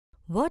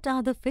What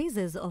are the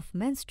phases of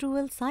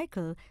menstrual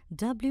cycle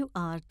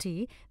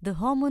WRT, the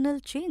hormonal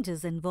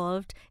changes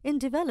involved in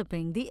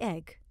developing the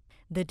egg?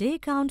 The day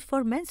count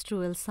for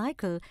menstrual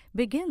cycle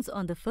begins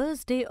on the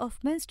first day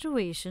of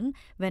menstruation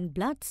when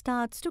blood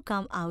starts to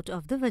come out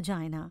of the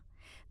vagina.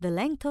 The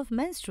length of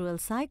menstrual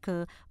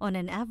cycle on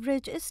an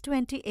average is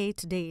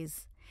 28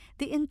 days.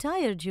 The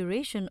entire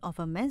duration of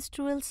a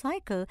menstrual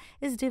cycle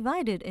is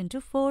divided into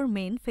 4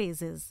 main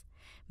phases.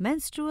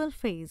 Menstrual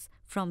phase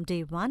from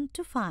day 1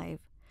 to 5.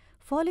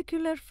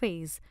 Follicular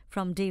phase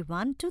from day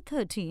 1 to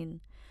 13.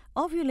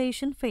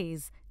 Ovulation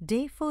phase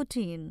day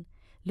 14.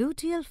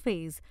 Luteal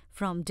phase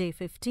from day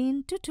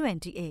 15 to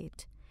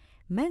 28.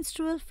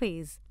 Menstrual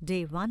phase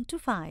day 1 to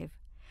 5.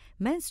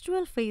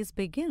 Menstrual phase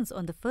begins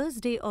on the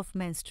first day of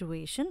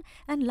menstruation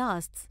and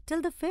lasts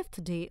till the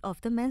 5th day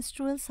of the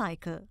menstrual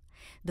cycle.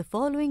 The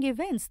following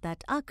events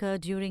that occur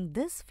during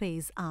this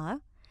phase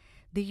are: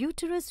 the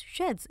uterus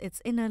sheds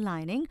its inner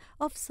lining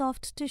of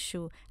soft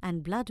tissue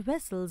and blood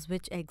vessels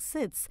which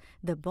exits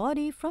the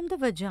body from the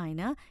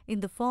vagina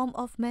in the form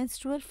of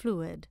menstrual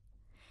fluid.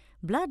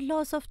 Blood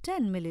loss of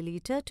 10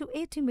 ml to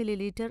 80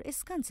 ml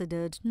is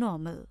considered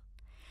normal.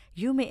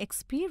 You may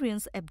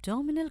experience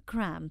abdominal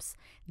cramps.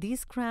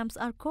 These cramps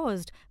are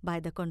caused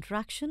by the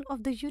contraction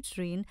of the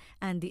uterine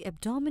and the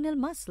abdominal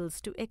muscles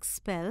to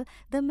expel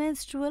the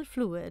menstrual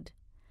fluid.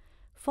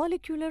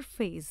 Follicular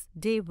phase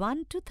day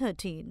 1 to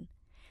 13.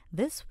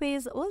 This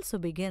phase also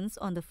begins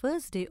on the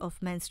first day of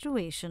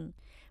menstruation,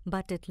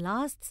 but it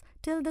lasts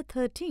till the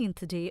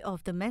 13th day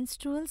of the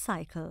menstrual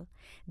cycle.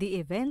 The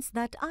events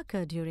that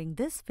occur during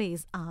this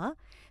phase are: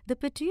 the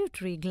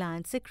pituitary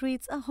gland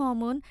secretes a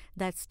hormone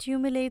that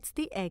stimulates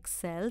the egg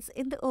cells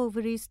in the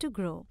ovaries to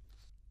grow.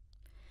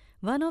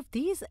 One of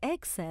these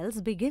egg cells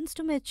begins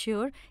to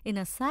mature in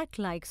a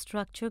sac-like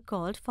structure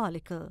called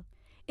follicle.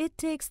 It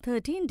takes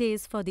 13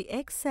 days for the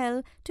egg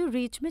cell to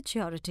reach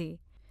maturity.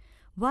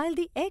 While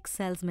the egg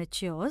cells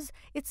matures,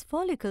 its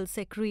follicle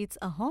secretes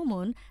a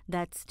hormone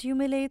that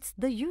stimulates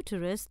the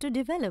uterus to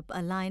develop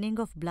a lining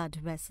of blood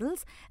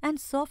vessels and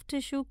soft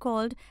tissue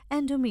called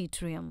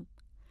endometrium.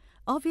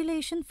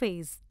 Ovulation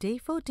phase, day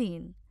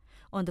 14.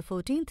 On the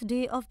 14th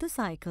day of the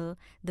cycle,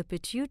 the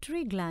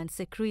pituitary gland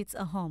secretes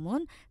a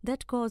hormone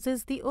that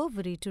causes the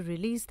ovary to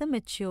release the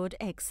matured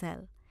egg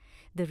cell.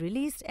 The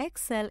released egg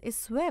cell is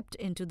swept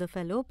into the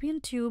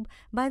fallopian tube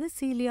by the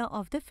cilia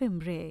of the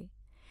fimbriae.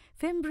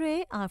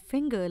 Fimbriae are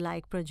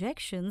finger-like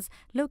projections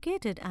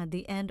located at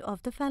the end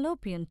of the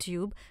fallopian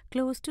tube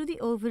close to the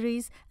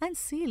ovaries, and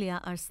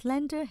cilia are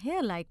slender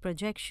hair-like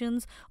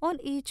projections on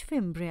each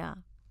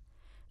fimbria.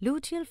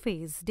 Luteal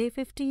phase, day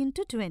 15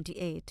 to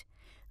 28.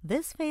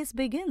 This phase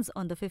begins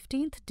on the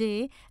 15th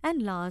day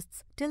and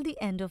lasts till the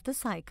end of the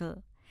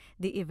cycle.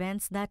 The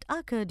events that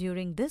occur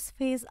during this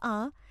phase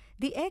are: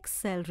 the egg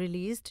cell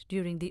released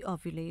during the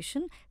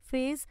ovulation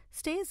phase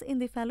stays in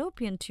the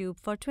fallopian tube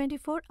for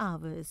 24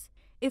 hours.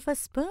 If a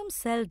sperm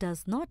cell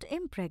does not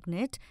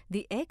impregnate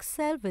the egg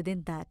cell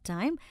within that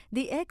time,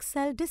 the egg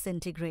cell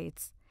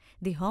disintegrates.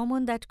 The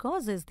hormone that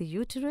causes the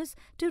uterus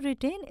to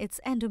retain its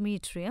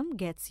endometrium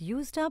gets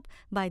used up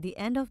by the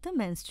end of the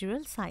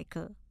menstrual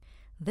cycle.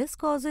 This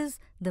causes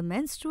the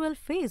menstrual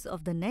phase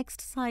of the next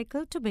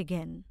cycle to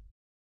begin.